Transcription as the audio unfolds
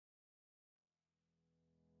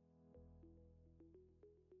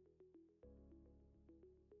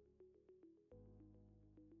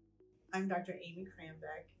I'm Dr. Amy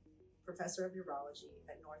Krambeck, Professor of Urology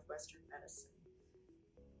at Northwestern Medicine.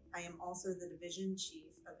 I am also the Division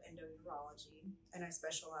Chief of Endourology, and I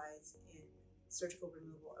specialize in surgical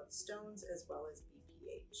removal of stones as well as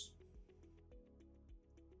BPH.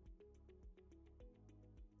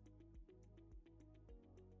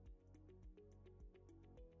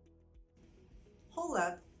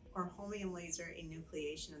 HoLEP, or holmium laser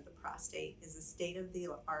enucleation of the prostate, is a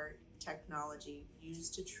state-of-the-art technology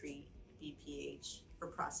used to treat BPH or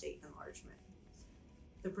prostate enlargement.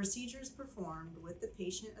 The procedure is performed with the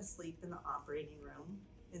patient asleep in the operating room.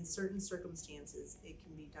 In certain circumstances, it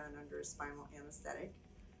can be done under a spinal anesthetic,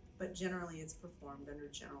 but generally it's performed under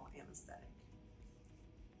general anesthetic.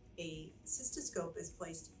 A cystoscope is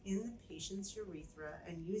placed in the patient's urethra,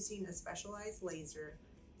 and using a specialized laser,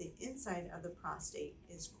 the inside of the prostate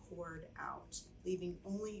is cored out, leaving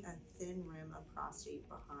only a thin rim of prostate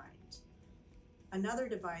behind. Another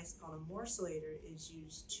device called a morcellator is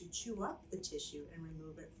used to chew up the tissue and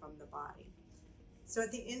remove it from the body. So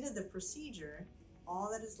at the end of the procedure, all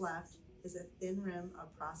that is left is a thin rim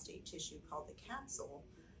of prostate tissue called the capsule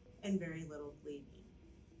and very little bleeding.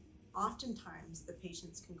 Oftentimes, the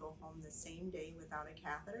patients can go home the same day without a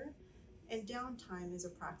catheter, and downtime is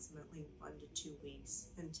approximately 1 to 2 weeks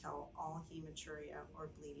until all hematuria or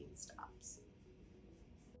bleeding stops.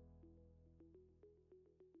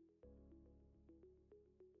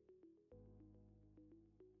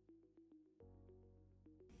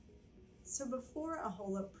 So before a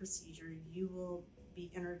HoLEP procedure, you will be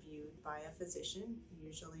interviewed by a physician,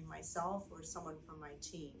 usually myself or someone from my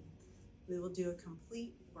team. We will do a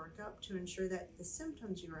complete workup to ensure that the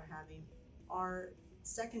symptoms you are having are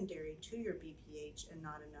secondary to your BPH and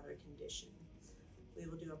not another condition. We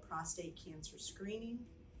will do a prostate cancer screening.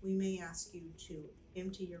 We may ask you to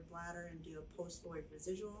empty your bladder and do a post-void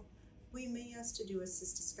residual. We may ask to do a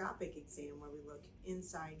cystoscopic exam where we look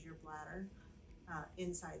inside your bladder,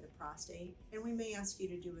 inside the prostate, and we may ask you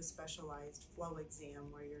to do a specialized flow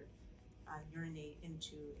exam where you urinate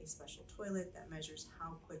into a special toilet that measures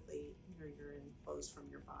how quickly your urine flows from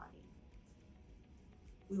your body.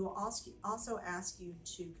 We will also ask you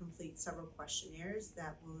to complete several questionnaires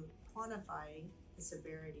that will quantify the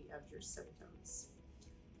severity of your symptoms.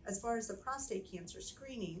 As far as the prostate cancer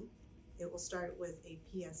screening, it will start with a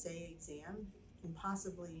PSA exam and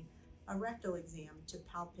possibly a rectal exam to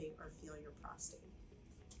palpate or feel your prostate.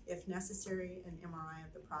 If necessary, an MRI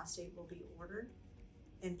of the prostate will be ordered,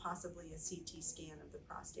 and possibly a CT scan of the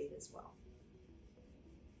prostate as well.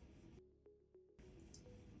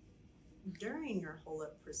 During your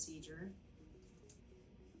HoLEP procedure,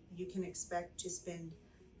 you can expect to spend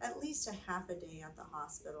at least a half a day at the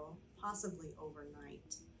hospital, possibly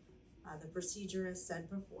overnight. The procedure, as said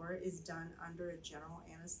before, is done under a general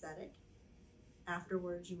anesthetic.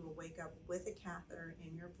 Afterwards, you will wake up with a catheter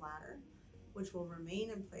in your bladder, which will remain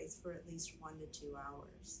in place for at least 1 to 2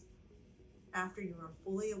 hours. After you are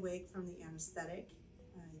fully awake from the anesthetic,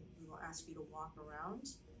 we will ask you to walk around.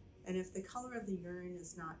 And if the color of the urine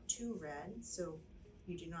is not too red, so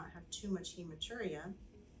you do not have too much hematuria,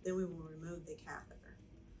 then we will remove the catheter.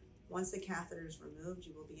 Once the catheter is removed,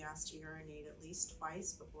 you will be asked to urinate at least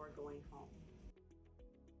twice before going home.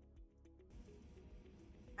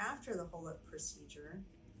 After the HoLEP procedure,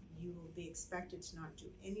 you will be expected to not do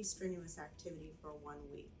any strenuous activity for 1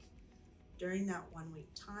 week. During that 1 week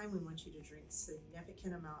time, we want you to drink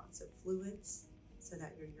significant amounts of fluids so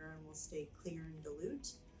that your urine will stay clear and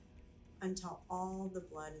dilute until all the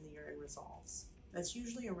blood in the urine resolves. That's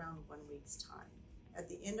usually around 1 week's time. At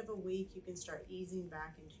the end of a week, you can start easing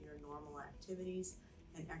back into your normal activities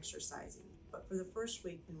and exercising. But for the first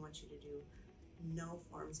week, we want you to do no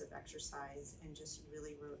forms of exercise and just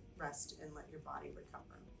really rest and let your body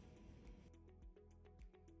recover.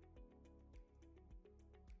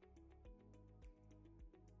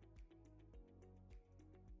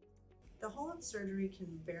 The HoLEP surgery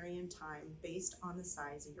can vary in time based on the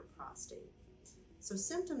size of your prostate. So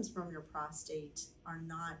symptoms from your prostate are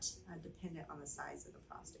not dependent on the size of the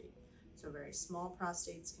prostate. So very small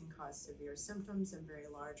prostates can cause severe symptoms, and very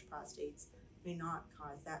large prostates may not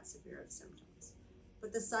cause that severe of symptoms.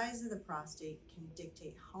 But the size of the prostate can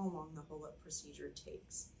dictate how long the HoLEP procedure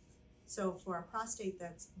takes. So for a prostate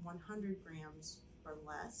that's 100 grams or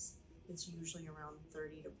less, it's usually around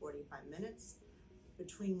 30 to 45 minutes.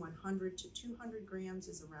 Between 100 to 200 grams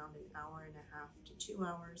is around an hour and a half to 2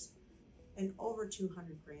 hours, and over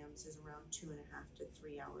 200 grams is around 2.5 to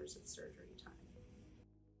 3 hours of surgery time.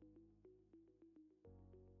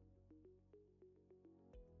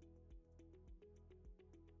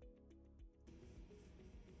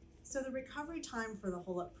 So the recovery time for the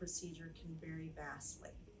HoLEP procedure can vary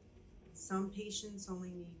vastly. Some patients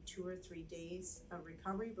only need 2 or 3 days of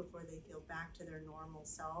recovery before they feel back to their normal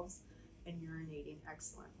selves and urinating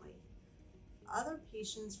excellently. Other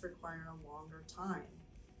patients require a longer time.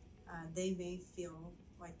 They may feel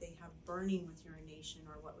like they have burning with urination,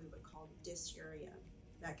 or what we would call dysuria.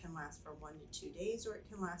 That can last for 1 to 2 days, or it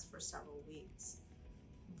can last for several weeks.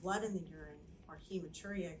 Blood in the urine, or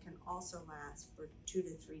hematuria, can also last for 2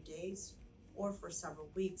 to 3 days or for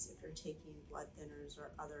several weeks if you're taking blood thinners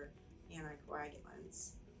or other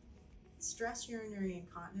anticoagulants. Stress urinary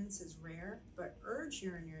incontinence is rare, but urge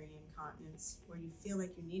urinary incontinence, where you feel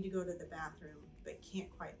like you need to go to the bathroom but can't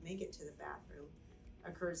quite make it to the bathroom,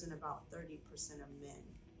 occurs in about 30% of men.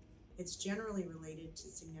 It's generally related to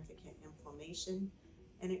significant inflammation,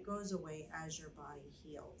 and it goes away as your body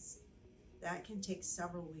heals. That can take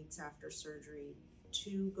several weeks after surgery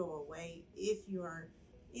to go away if you are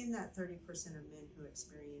in that 30% of men who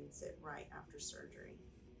experience it right after surgery.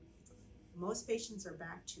 Most patients are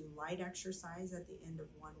back to light exercise at the end of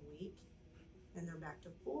 1 week, and they're back to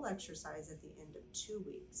full exercise at the end of 2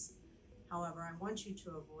 weeks. However, I want you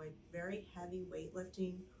to avoid very heavy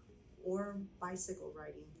weightlifting or bicycle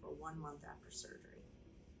riding for 1 month after surgery.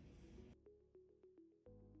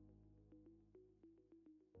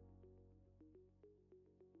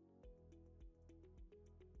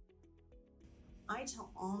 I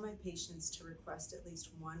tell all my patients to request at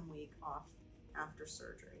least 1 week off after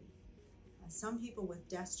surgery. Some people with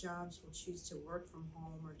desk jobs will choose to work from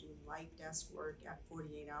home or do light desk work at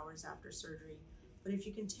 48 hours after surgery, but if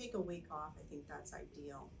you can take a week off, I think that's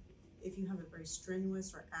ideal. If you have a very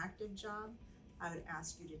strenuous or active job, I would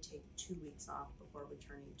ask you to take 2 weeks off before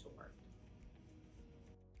returning to work.